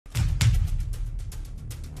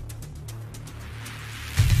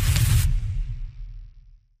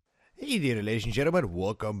Hey there, ladies and gentlemen,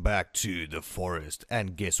 welcome back to the forest,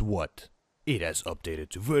 and guess what? It has updated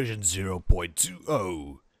to version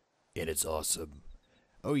 0.20, and it's awesome.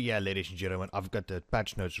 Oh yeah, ladies and gentlemen, I've got the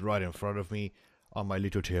patch notes right in front of me on my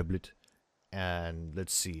little tablet, and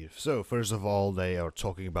let's see. So, first of all, they are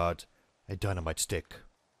talking about a dynamite stick,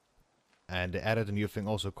 and they added a new thing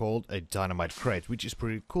also called a dynamite crate, which is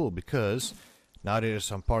pretty cool because now there's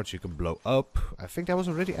some parts you can blow up. I think that was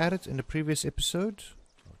already added in the previous episode.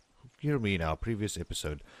 Hear me now, previous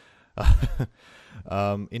episode.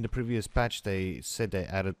 In the previous patch, they said they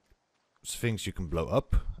added things you can blow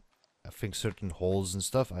up. I think certain holes and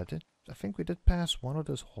stuff. I think we did pass one of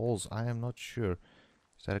those holes. I am not sure.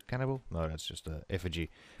 Is that a cannibal? No, that's just a effigy.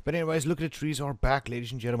 But anyways, look at the trees are back,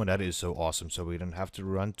 ladies and gentlemen. That is so awesome. So we don't have to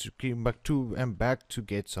run to came back to and back to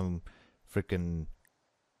get some freaking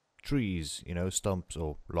trees, you know, stumps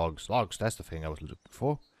or logs. Logs, that's the thing I was looking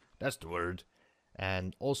for. That's the word.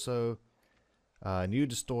 And also, new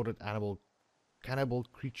distorted cannibal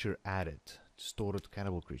creature added. Distorted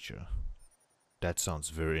cannibal creature. That sounds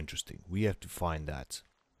very interesting. We have to find that.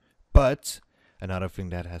 But another thing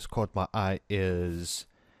that has caught my eye is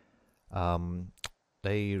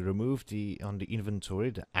they removed on the inventory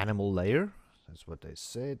the animal layer. That's what they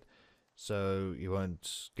said. So you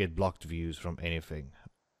won't get blocked views from anything.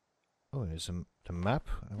 Oh, there's the map.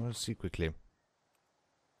 I want to see quickly.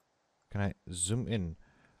 Can I zoom in?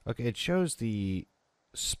 Okay, it shows the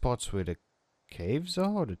spots where the caves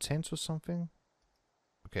are, or the tents or something.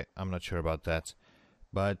 Okay, I'm not sure about that.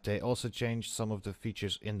 But they also changed some of the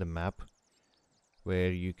features in the map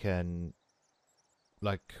where you can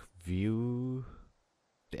like view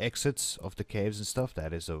the exits of the caves and stuff.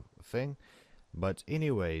 That is a thing. But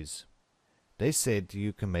anyways, they said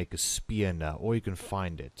you can make a spear now, or you can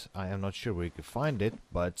find it. I am not sure where you can find it,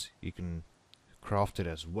 but you can craft it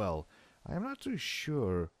as well. I am not too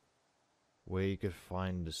sure where you could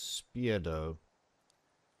find the spear though.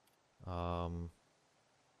 Oh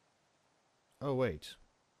wait,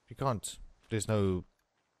 you can't. There's no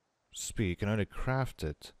spear. You can only craft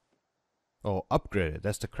it or upgrade it.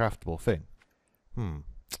 That's the craftable thing.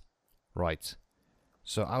 Right.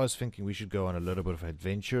 So I was thinking we should go on a little bit of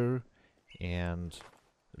adventure and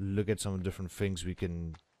look at some different things we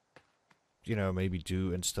can, you know, maybe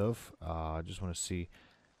do and stuff. I just want to see.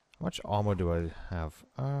 How much armor do I have?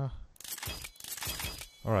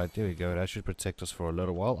 Alright, there we go. That should protect us for a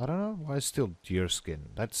little while. I don't know why it's still deer skin.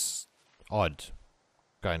 That's odd.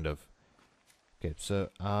 Kind of. Okay, so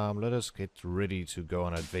let us get ready to go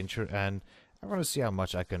on adventure, and I want to see how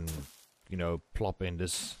much I can, you know, plop in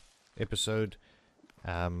this episode.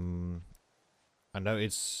 I know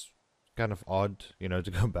it's kind of odd, you know,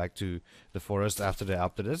 to go back to the forest after the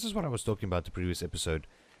update. This is what I was talking about the previous episode.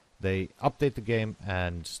 They update the game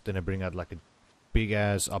and then they bring out like a big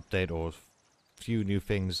ass update or few new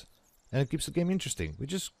things, and it keeps the game interesting,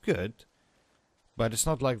 which is good. But it's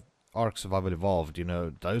not like Ark Survival Evolved, you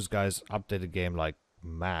know. Those guys update the game like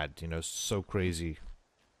mad, you know, so crazy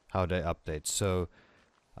how they update. So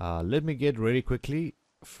let me get ready quickly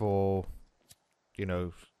for, you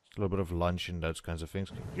know, a little bit of lunch and those kinds of things.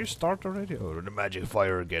 Can you start already? Oh, the magic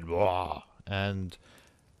fire again. Blah. And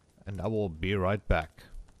I will be right back.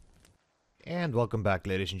 And welcome back,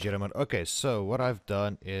 ladies and gentlemen. Okay, so what I've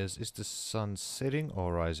done is the sun setting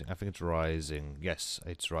or rising? I think it's rising. Yes,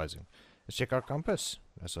 it's rising. Let's check our compass.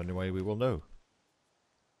 That's the only way we will know.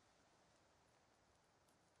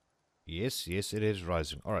 Yes, yes, it is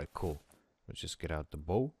rising. Alright, cool. Let's just get out the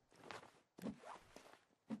bow.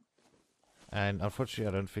 And unfortunately,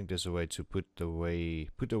 I don't think there's a way to put away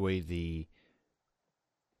the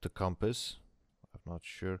compass. I'm not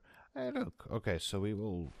sure. Hey, look. Okay, so we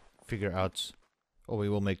will figure out, or we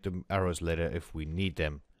will make the arrows later if we need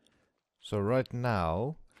them. So right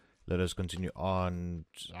now, let us continue on,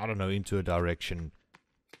 I don't know, into a direction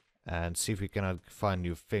and see if we can find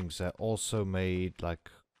new things. I also made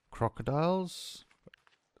like crocodiles.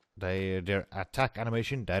 Their attack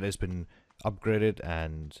animation that has been upgraded,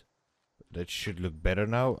 and that should look better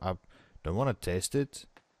now. I don't want to test it,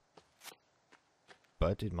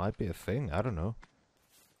 but it might be a thing. I don't know.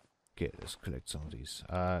 Okay, let's collect some of these.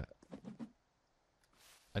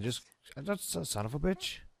 That's a son of a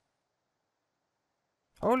bitch.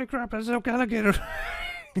 Holy crap, there's no alligator.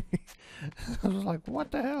 I was like, what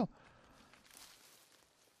the hell?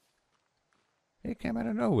 It came out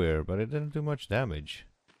of nowhere, but it didn't do much damage.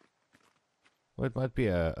 Well, it might be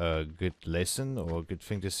a good lesson or a good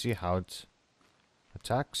thing to see how it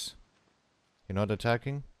attacks. You're not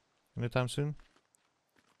attacking anytime soon?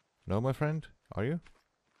 No, my friend? Are you?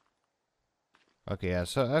 Okay, yeah,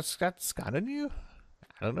 so that's kind of new.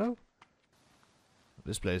 I don't know.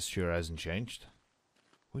 This place sure hasn't changed.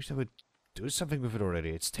 Wish they would do something with it already.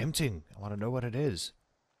 It's tempting. I want to know what it is.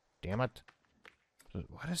 Damn it.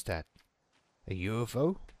 What is that? A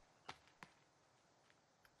UFO?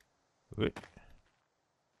 Wait.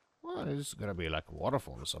 Well, there's gonna be like a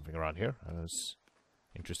waterfall or something around here. That's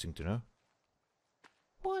interesting to know.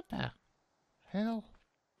 What the hell?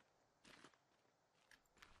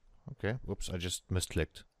 Okay, whoops, I just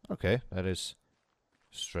misclicked. Okay, that is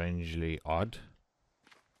strangely odd.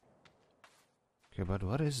 Okay, but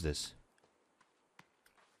what is this?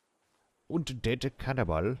 Undead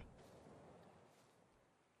cannibal.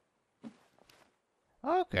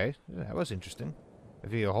 Okay, that was interesting.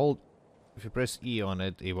 If you press E on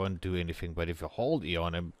it, it won't do anything. But if you hold E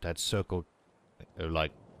on it, that circle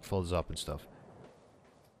like fills up and stuff.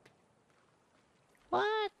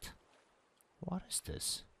 What? What is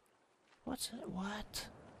this? What's it? What?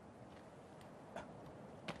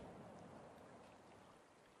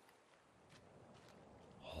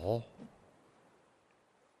 Oh.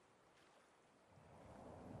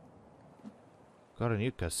 Got a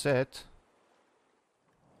new cassette.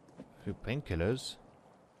 A few painkillers.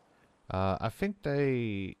 I think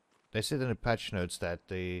they said in the patch notes that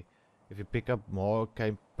if you pick up more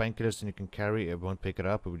painkillers than you can carry, it won't pick it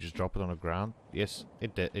up. It will just drop it on the ground. Yes,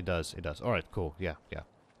 it does. It does. All right, cool. Yeah.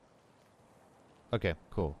 Okay,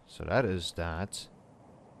 cool. So that is that.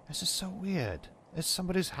 This is so weird. It's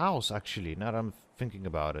somebody's house, actually, now that I'm thinking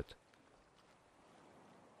about it.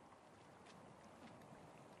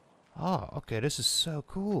 Ah, okay, this is so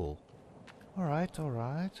cool. Alright.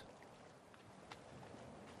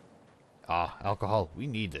 Ah, alcohol. We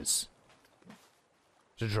need this.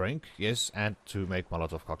 To drink, yes, and to make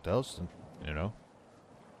Molotov cocktails, and, you know.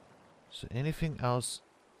 So anything else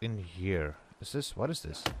in here? Is this, what is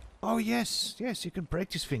this? Oh, yes, you can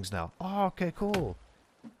break these things now. Oh, okay, cool.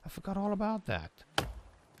 I forgot all about that.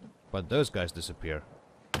 But those guys disappear.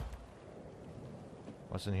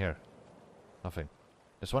 What's in here? Nothing.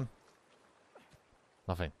 This one?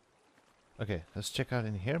 Nothing. Okay, let's check out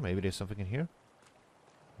in here. Maybe there's something in here.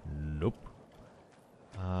 Nope.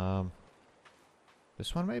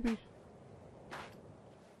 This one maybe?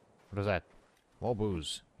 What is that? More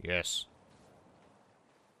booze. Yes.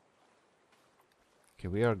 Okay,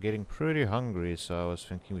 we are getting pretty hungry, so I was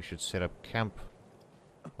thinking we should set up camp.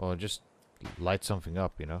 Or just light something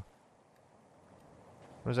up, you know?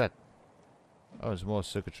 What is that? Oh, it's more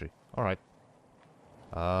circuitry. Alright.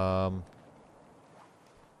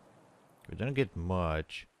 We didn't get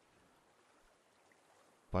much.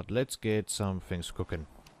 But let's get some things cooking.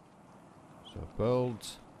 So build.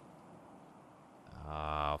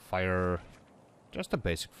 Fire. Just a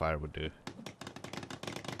basic fire would do.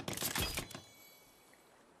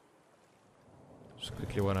 Just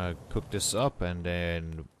quickly wanna cook this up and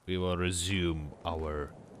then we will resume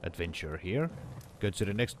our adventure here. Go to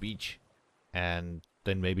the next beach and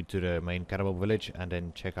then maybe to the main cannibal village and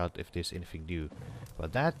then check out if there's anything new.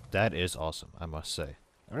 But that is awesome, I must say.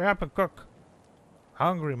 Hurry up and cook!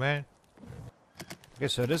 Hungry, man! Okay,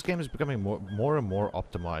 so this game is becoming more and more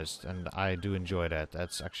optimized, and I do enjoy that.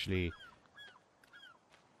 That's actually...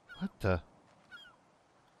 What the...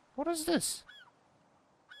 What is this?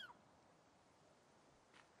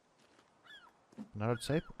 Another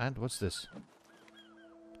tape? And what's this?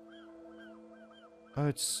 Oh,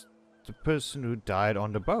 it's the person who died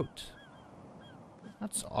on the boat.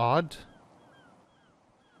 That's odd.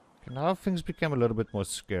 Okay, now things became a little bit more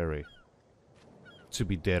scary. To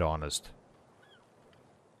be dead honest.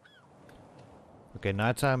 Okay,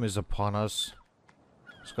 nighttime is upon us.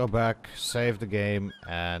 Let's go back, save the game,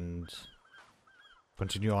 and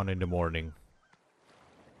continue on in the morning.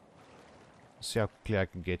 Let's see how quickly I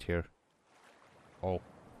can get here. Oh,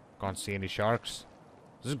 can't see any sharks.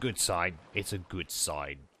 This is a good sign. It's a good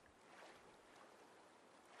sign.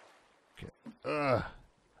 Okay. Ugh.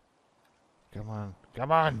 Come on.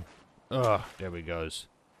 Come on. Ugh. There we goes.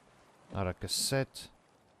 Not a cassette.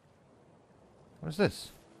 What is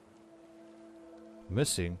this?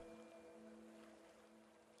 Missing.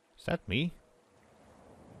 Is that me?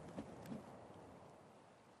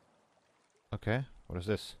 Okay. What is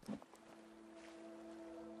this?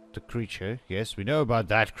 The creature. Yes, we know about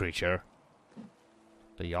that creature.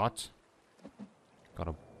 The yacht. Got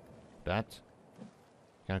a... that.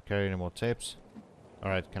 Can't carry any more tapes.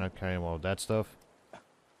 Alright, cannot carry any more of that stuff.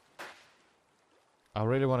 I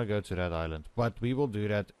really want to go to that island, but we will do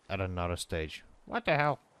that at another stage. What the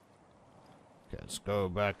hell? Okay, let's go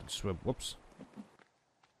back and swim. Whoops.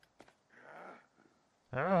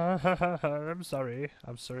 I'm sorry.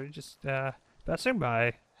 Just passing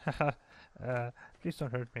by. Please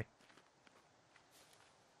don't hurt me.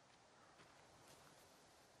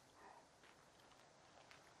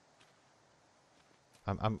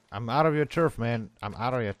 I'm out of your turf, man. I'm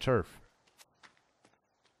out of your turf.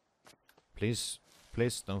 Please,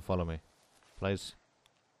 please don't follow me. Please.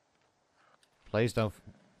 Please don't.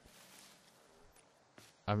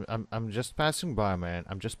 I'm just passing by, man.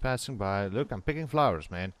 I'm just passing by. Look, I'm picking flowers,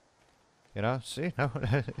 man. You know, see? No,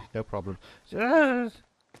 no problem. Just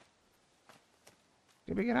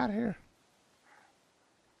get out of here.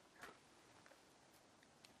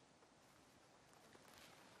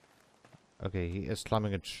 Okay, he is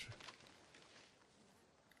climbing a tree.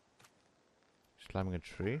 He's climbing a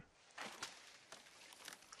tree.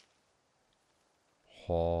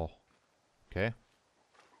 Oh. Okay.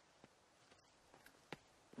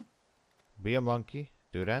 Be a monkey.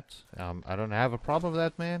 Do that. I don't have a problem with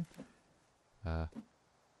that, man. I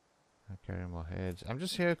carry more heads. I'm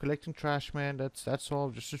just here collecting trash, man. That's all.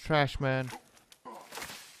 Just a trash man.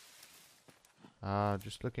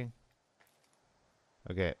 Just looking.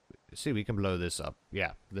 Okay. See, we can blow this up.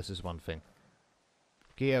 Yeah, this is one thing.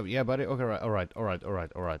 Okay, yeah, buddy. Okay,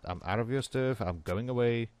 alright. I'm out of your stuff. I'm going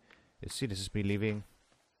away. You see, this is me leaving.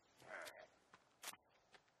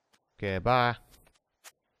 Okay, bye.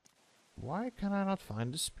 Why can I not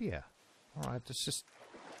find the spear? Alright, let's just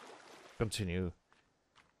continue.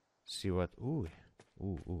 See what... Ooh.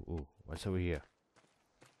 What's over here?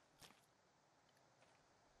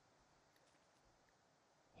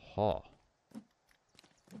 Ha.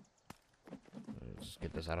 Let's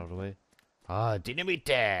get this out of the way.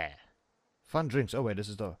 Dynamite! Fun drinks. Oh wait, this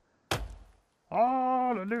is the...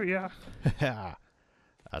 Hallelujah!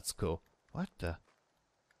 That's cool. What the...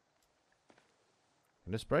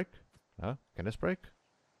 Can this break? No? Can this break?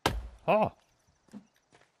 Oh!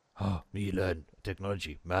 Me learn.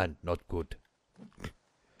 Technology. Man, not good. Okay,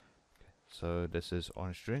 so this is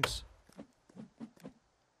orange drinks.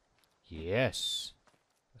 Yes!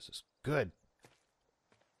 This is good.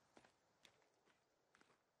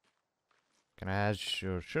 Can I add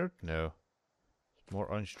your shirt? No. More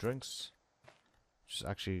orange drinks. Which is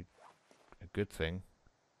actually a good thing.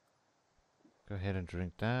 Go ahead and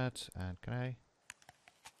drink that. And can I...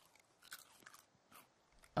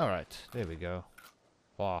 Alright, there we go.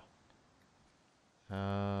 Wow.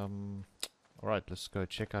 Alright, let's go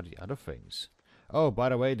check out the other things. Oh, by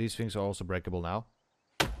the way, these things are also breakable now.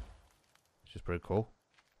 Which is pretty cool.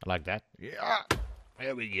 I like that. Yeah!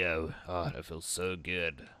 There we go. Oh, that feels so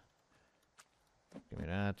good. Give me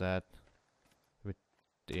that.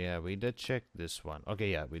 Yeah, we did check this one.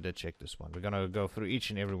 Okay, yeah, we did check this one. We're gonna go through each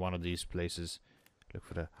and every one of these places. Look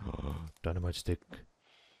for the dynamite stick.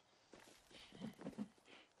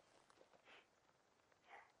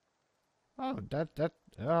 Oh,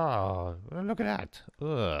 oh, look at that.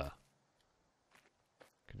 Ugh.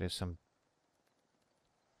 Okay, there's some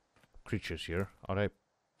creatures here. Are they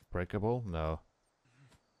breakable? No.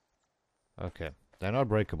 Okay, they're not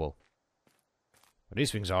breakable. But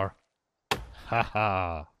these things are.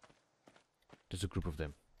 Haha. There's a group of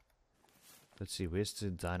them. Let's see, where's the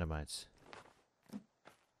dynamites?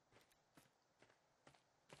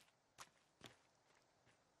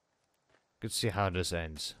 Let's see how this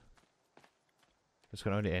ends. This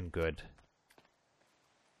can only end good.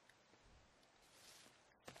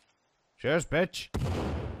 Cheers, bitch!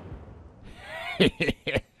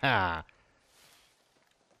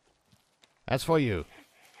 That's for you.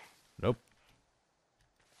 Nope.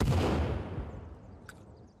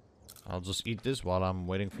 I'll just eat this while I'm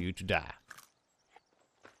waiting for you to die.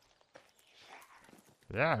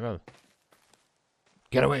 Yeah.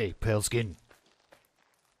 Get away, pale skin.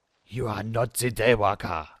 You are not the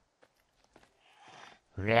daywalker.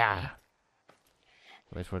 Yeah.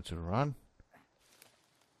 Wait for it to run.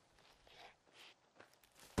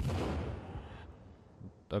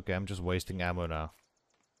 Okay, I'm just wasting ammo now.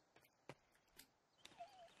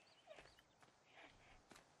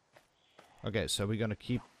 Okay, so we're gonna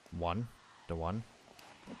keep the one.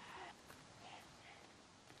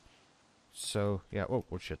 So, yeah, oh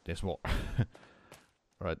shit, there's more.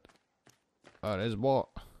 Right. Oh, there's more.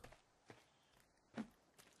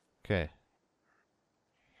 Okay.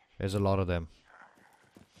 There's a lot of them.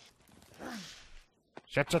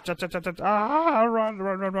 Shut. Ah,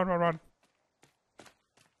 run.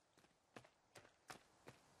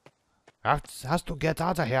 Has to get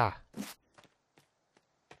out of here.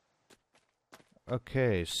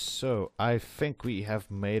 Okay, so I think we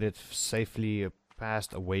have made it safely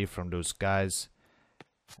passed away from those guys.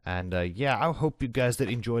 And yeah, I hope you guys did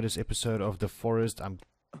enjoy this episode of The Forest.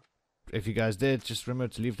 If you guys did, just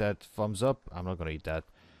remember to leave that thumbs up. I'm not gonna eat that.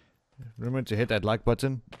 Remember to hit that like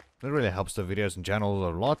button. It really helps the videos and channel a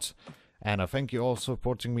lot. And I thank you all for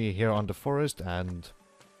supporting me here on The Forest. And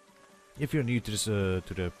if you're new to this to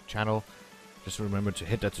the channel, Just remember to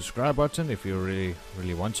hit that subscribe button if you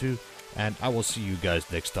really want to. And I will see you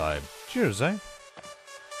guys next time. Cheers, eh?